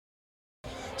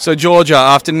So, Georgia,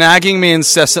 after nagging me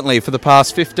incessantly for the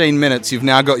past 15 minutes, you've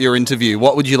now got your interview.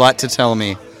 What would you like to tell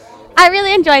me? I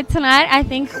really enjoyed tonight. I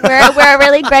think we're a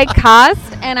really great cast,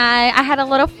 and I had a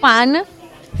lot of fun.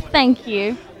 Thank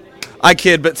you. I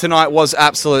kid, but tonight was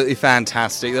absolutely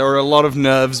fantastic. There were a lot of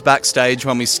nerves backstage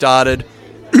when we started.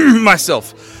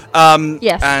 Myself.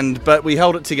 Yes. But we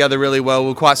held it together really well.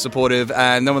 We were quite supportive,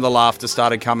 and then when the laughter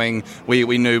started coming,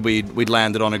 we knew we'd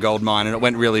landed on a gold mine, and it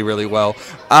went really, really well.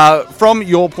 From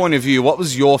your point of view, what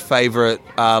was your favourite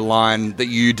line that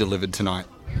you delivered tonight?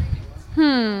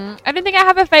 I don't think I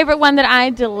have a favourite one that I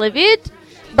delivered,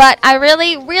 but I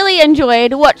really, really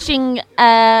enjoyed watching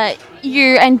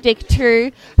you and Dick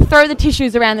too throw the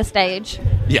tissues around the stage.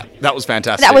 Yeah, that was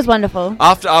fantastic. That was wonderful.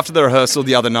 After the rehearsal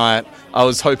the other night, I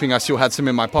was hoping I still had some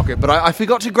in my pocket, but I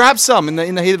forgot to grab some in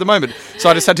the heat of the moment. So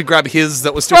I just had to grab his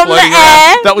that was still floating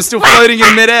around, that was still floating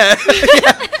in midair,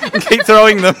 and keep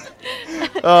throwing them.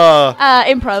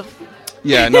 Improv.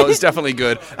 Yeah, no, it was definitely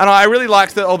good. And I really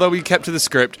liked that, although we kept to the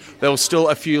script, there were still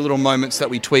a few little moments that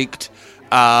we tweaked,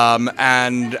 and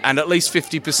at least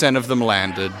 50% of them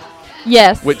landed.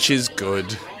 Yes. Which is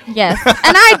good. Yes.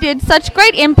 And I did such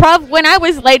great improv when I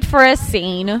was late for a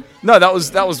scene. No, that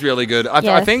was really good.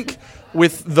 I think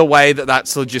with the way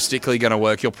that's logistically going to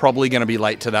work, you're probably going to be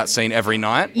late to that scene every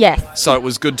night. Yes. So it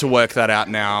was good to work that out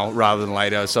now rather than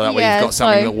later, so that way you've got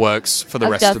something that works for the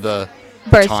rest of the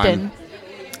time.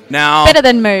 Now, better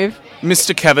than move.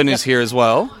 Mr. Kevin is here as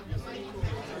well.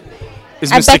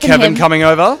 Is I Mr. Kevin coming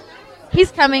over? He's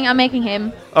coming. I'm making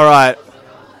him. All right.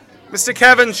 Mr.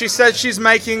 Kevin, she said she's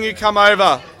making you come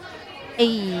over.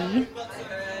 Hey.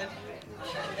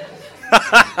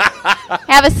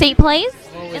 Have a seat, please,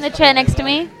 in the chair next to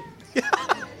me.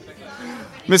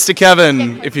 Mr.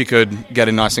 Kevin, if you could get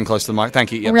in nice and close to the mic.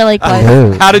 Thank you. Yep. Really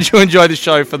close. How did you enjoy the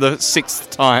show for the 6th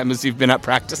time as you've been at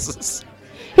practices?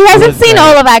 He hasn't seen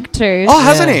all of Act 2. Oh,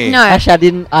 hasn't he? No.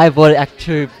 Actually, I bought Act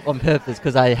 2 on purpose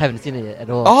because I haven't seen it yet at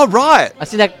all. Oh, right. I've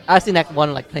seen Act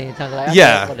 1 like plenty of times. Like,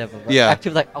 yeah. Whatever. But yeah. Act 2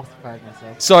 was like, I'll surprise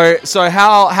myself. So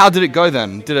how did it go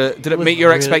then? Did it meet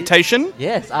your expectation?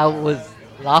 Yes, I was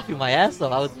laughing my ass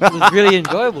off. It was really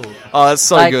enjoyable. Oh, that's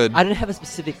so good. I don't have a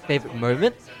specific favorite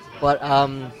moment, but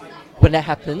when that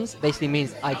happens, basically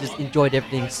means I just enjoyed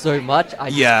everything so much. I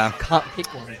just can't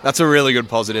pick one. That's a really good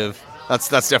positive. That's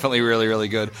definitely really, really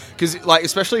good. Because, like,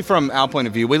 especially from our point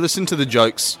of view, we listen to the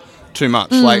jokes too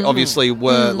much. Like, obviously,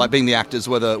 we're like being the actors.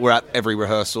 We're at every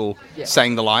rehearsal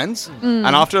saying the lines, and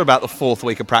after about the 4th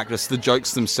week of practice, the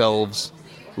jokes themselves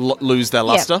lose their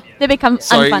luster. They become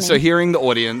unfunny. So hearing the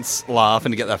audience laugh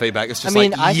and to get that feedback, it's just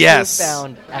I yes.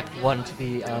 found Act 1 to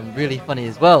be really funny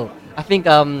as well. I think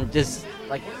just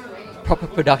like proper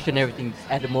production, everything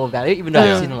added more value. Even though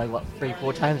I've seen it like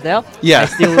 3-4 times now, I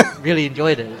still really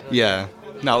enjoyed it. Yeah.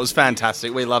 No, it was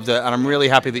fantastic. We loved it, and I'm really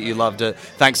happy that you loved it.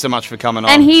 Thanks so much for coming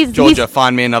on. And Georgia,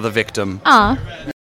 find me another victim.